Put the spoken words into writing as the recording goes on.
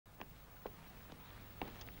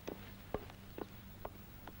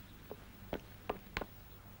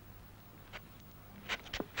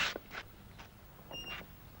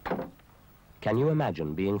Can you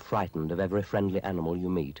imagine being frightened of every friendly animal you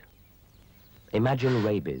meet? Imagine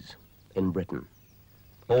rabies in Britain.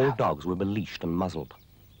 All dogs will be leashed and muzzled.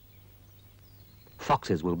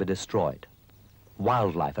 Foxes will be destroyed.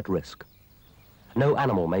 Wildlife at risk. No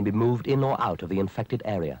animal may be moved in or out of the infected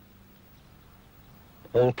area.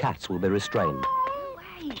 All cats will be restrained.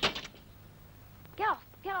 Hey! Get off,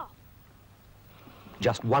 get off.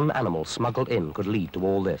 Just one animal smuggled in could lead to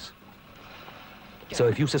all this. So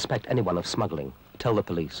if you suspect anyone of smuggling, tell the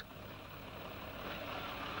police.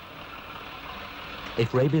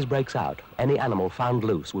 If rabies breaks out, any animal found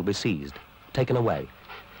loose will be seized, taken away,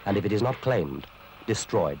 and if it is not claimed,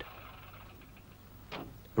 destroyed.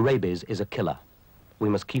 Rabies is a killer. We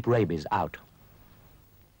must keep rabies out.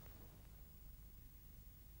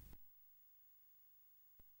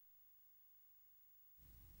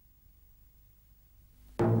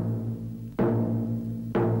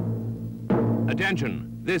 Attention!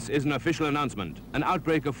 This is an official announcement. An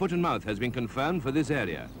outbreak of foot and mouth has been confirmed for this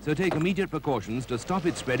area, so take immediate precautions to stop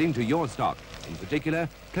it spreading to your stock. In particular,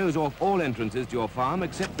 close off all entrances to your farm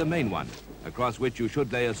except the main one, across which you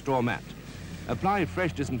should lay a straw mat. Apply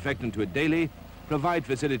fresh disinfectant to it daily, provide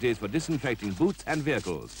facilities for disinfecting boots and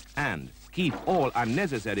vehicles, and keep all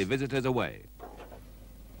unnecessary visitors away.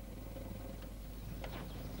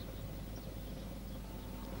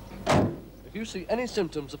 If you see any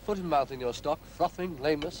symptoms of foot and mouth in your stock, frothing,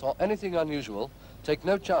 lameness, or anything unusual, take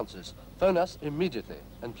no chances. Phone us immediately.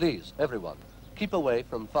 And please, everyone, keep away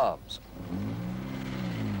from farms.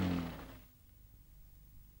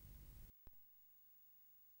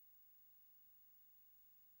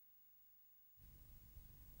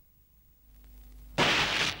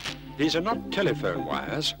 These are not telephone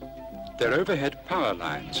wires. They're overhead power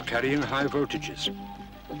lines carrying high voltages.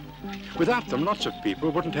 Without them, lots of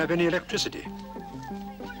people wouldn't have any electricity.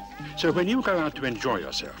 So when you go out to enjoy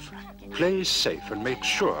yourself, play safe and make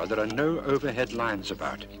sure there are no overhead lines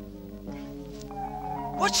about.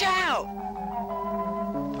 Watch out!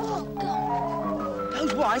 Oh, God.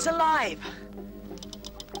 Those wires are live.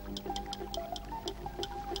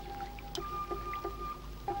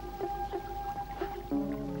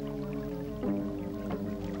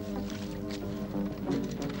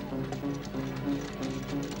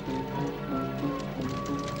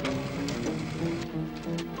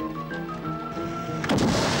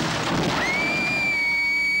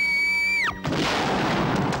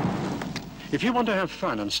 If you want to have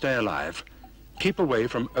fun and stay alive, keep away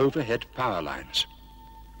from overhead power lines.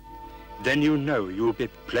 Then you know you'll be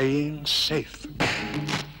playing safe.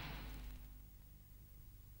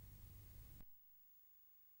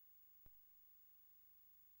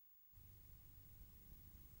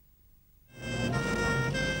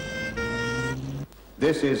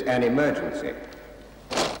 This is an emergency.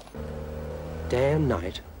 Day and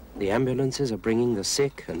night, the ambulances are bringing the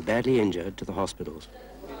sick and badly injured to the hospitals.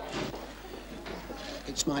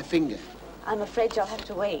 It's my finger. I'm afraid you'll have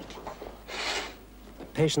to wait. The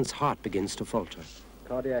patient's heart begins to falter.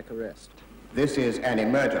 Cardiac arrest. This is an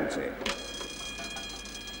emergency.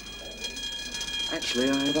 Actually,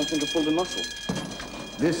 I don't think I pulled a muscle.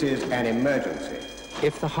 This is an emergency.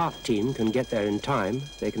 If the heart team can get there in time,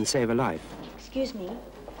 they can save a life. Excuse me.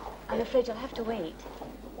 I'm afraid you'll have to wait.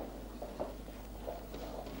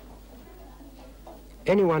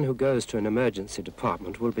 Anyone who goes to an emergency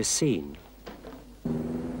department will be seen.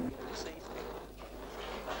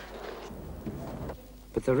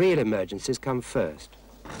 But the real emergencies come first.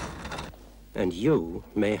 And you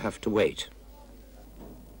may have to wait.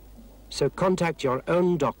 So contact your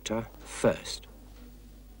own doctor first.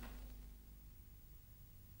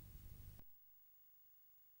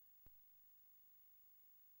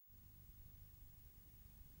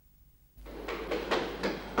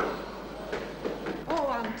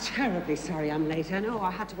 Terribly sorry I'm late. I know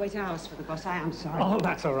I had to wait hours for the bus. I am sorry. Oh,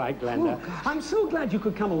 that's all right, Glenda. Oh, I'm so glad you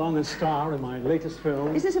could come along and star in my latest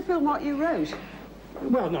film. Is this a film what you wrote?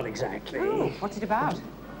 Well, not exactly. Oh, what's it about?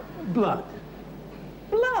 Blood.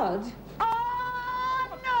 Blood?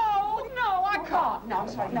 Oh, no, I can't. No, I'm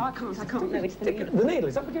sorry. No, I can't. No, it's the needle. The needle,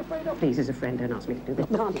 is that what you're afraid of? Please, as a friend, don't ask me to do this.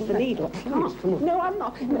 Can't, it's the needle. I can't. No, I'm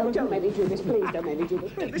not. No, don't make me do this. Please, don't make me do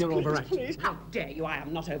this. Please, You're overacting. Please. How dare you? I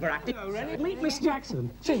am not overacting. Oh, really? Meet Miss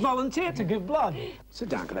Jackson. She's volunteered to give blood. Sit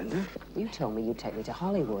down, Glenda. You told me you'd take me to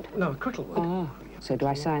Hollywood. No, Cricklewood. Oh, so do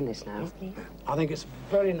I sign this now? Yes, please. I think it's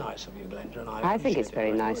very nice of you, Glenda, and I think it's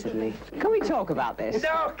very nice of me. Can we talk about this?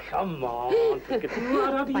 No, come on. Thank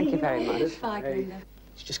you very much. Bye, Glenda.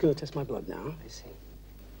 She's just going to test my blood now. I see.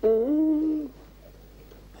 There you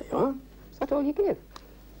are. Is that all you give?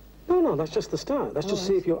 No, that's just the start. That's just to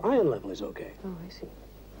see if your iron level is okay. Oh, I see.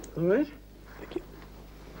 All right? Thank you.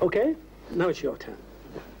 Okay? Now it's your turn.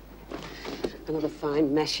 Another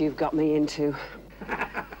fine mess you've got me into.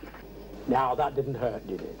 Now, that didn't hurt,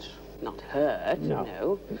 did it? Not hurt, No.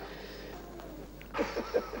 no.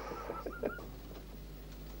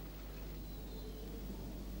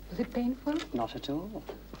 Was it painful? Not at all.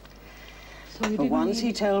 So you For didn't once,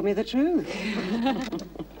 he told me the truth.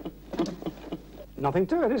 Nothing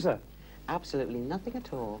to it, is there? Absolutely nothing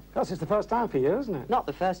at all. Because it's the first time for you, isn't it? Not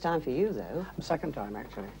the first time for you, though. The second time,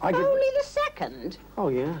 actually. Only the second? Oh,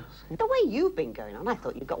 yes. The way you've been going on, I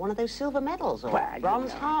thought you got one of those silver medals or Well,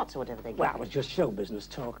 bronze hearts or whatever they get. Well, it was just show business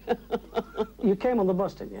talk. You came on the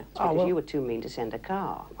bus, didn't you? It's because you were too mean to send a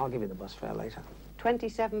car. I'll give you the bus fare later.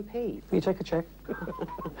 27p. Will you take a check?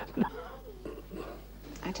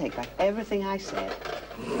 I take back everything I said.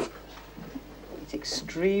 It's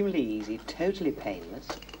extremely easy, totally painless.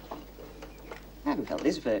 I haven't felt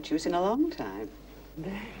this virtuous in a long time.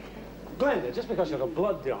 Glenda, just because you're a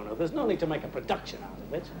blood donor, there's no need to make a production out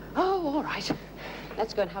of it. Oh, all right.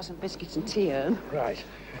 Let's go and have some biscuits and tea, Ern. Right.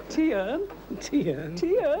 Tea, Ern? Tea, Ern?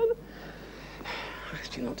 Tea, Ern? I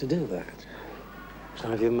asked you not to do that.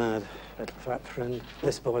 Drive you mad, little fat friend.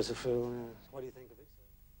 This boy's a fool. What do you think of it, sir?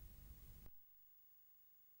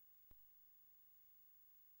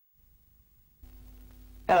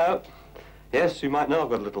 Hello. Yes, you might know I've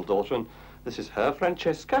got a little daughter, and this is her,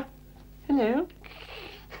 Francesca. Hello.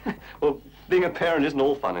 Well, being a parent isn't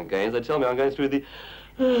all fun and games. They tell me I'm going through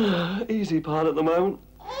the easy part at the moment.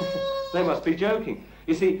 They must be joking.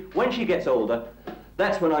 You see, when she gets older,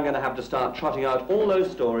 that's when I'm going to have to start trotting out all those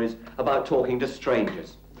stories about talking to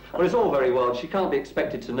strangers. Well, it's all very well. She can't be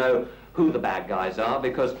expected to know who the bad guys are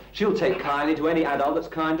because she'll take kindly to any adult that's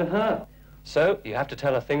kind to her. So you have to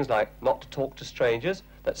tell her things like not to talk to strangers,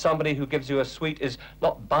 that somebody who gives you a sweet is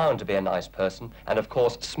not bound to be a nice person, and of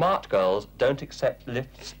course smart girls don't accept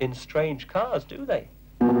lifts in strange cars, do they?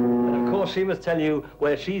 And of course she must tell you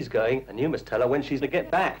where she's going, and you must tell her when she's going to get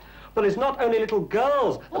back. But it's not only little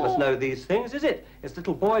girls that must know these things, is it? It's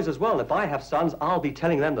little boys as well. If I have sons, I'll be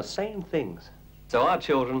telling them the same things. So our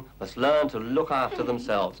children must learn to look after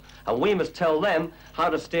themselves, and we must tell them how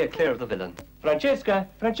to steer clear of the villain. Francesca,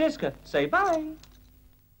 Francesca, say bye.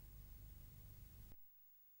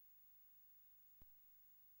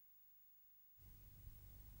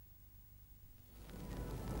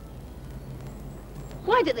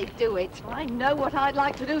 Why do they do it? I know what I'd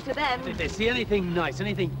like to do to them. If they see anything nice,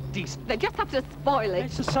 anything decent, They just have to spoil it.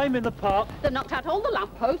 it's the same in the park. They've knocked out all the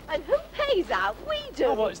lampposts. And who pays out? We do.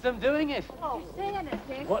 Oh, what's them doing it? Oh, say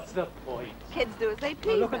anything. What's the point? Kids do as they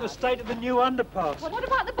please. Look at the state of the new underpass. What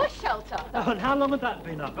about the bush shelter? Oh, and how long had that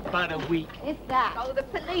been up? About a week. Is that? Oh, the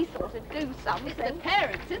police ought to do something. It's the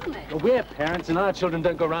parents, isn't it? Well, we're parents and our children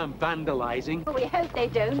don't go around vandalising. Well, we hope they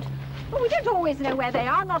don't. But we don't always know where they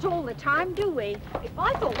are, not all the time, do we? If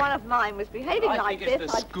I thought one of mine was behaving like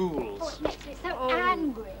this, the schools. Oh, it makes me so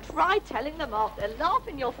angry. Try telling them off. They'll laugh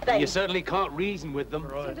in your face. You certainly can't reason with them.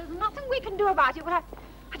 So there's nothing we can do about it. Well,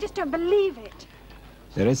 I just don't believe it.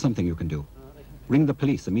 There is something you can do. Ring the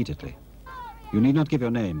police immediately. You need not give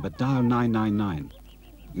your name, but dial 999.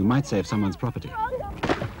 You might save someone's property.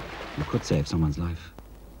 You could save someone's life.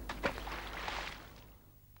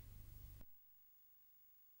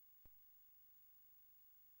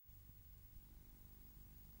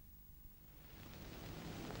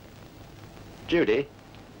 Judy,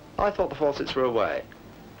 I thought the Fawcett's were away.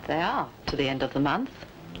 They are, to the end of the month.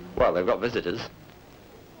 Well, they've got visitors.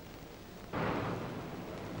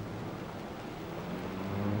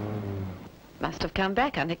 Must have come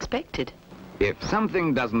back unexpected. If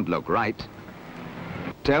something doesn't look right,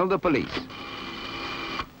 tell the police.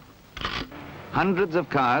 Hundreds of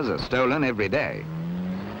cars are stolen every day.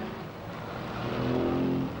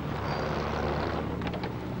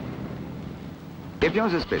 If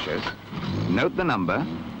you're suspicious, note the number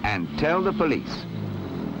and tell the police.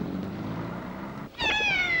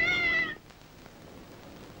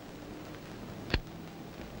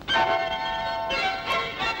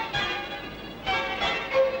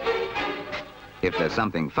 If there's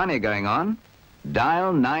something funny going on,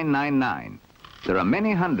 dial 999. There are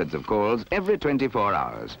many hundreds of calls every 24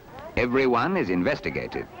 hours. Every one is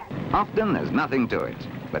investigated. Often there's nothing to it,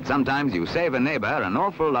 but sometimes you save a neighbor an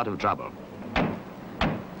awful lot of trouble.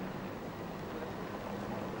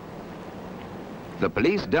 The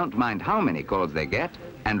police don't mind how many calls they get,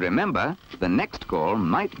 and remember, the next call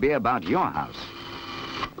might be about your house.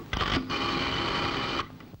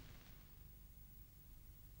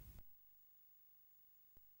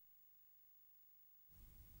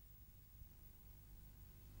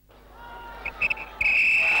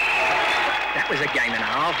 That was a game and a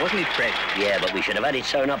half, wasn't it, Fred? Yeah, but we should have had it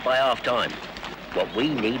sewn up by half-time. What we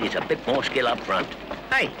need is a bit more skill up front.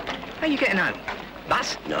 Hey, how you getting home?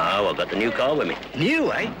 Bus? No, I've got the new car with me.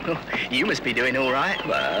 New, eh? Oh, you must be doing all right.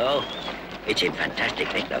 Well, it's in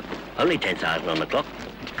fantastic nick, though. Only 10,000 on the clock.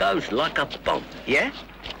 Goes like a bomb. Yeah?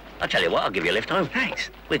 I'll tell you what, I'll give you a lift home. Thanks.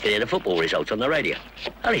 We can hear the football results on the radio.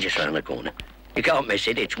 Only just round the corner. You can't miss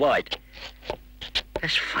it, it's white.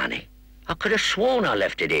 That's funny. I could have sworn I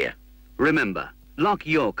left it here. Remember, lock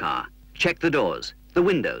your car. Check the doors, the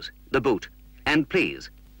windows, the boot. And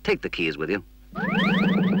please, take the keys with you.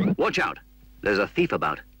 Watch out. There's a thief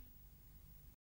about.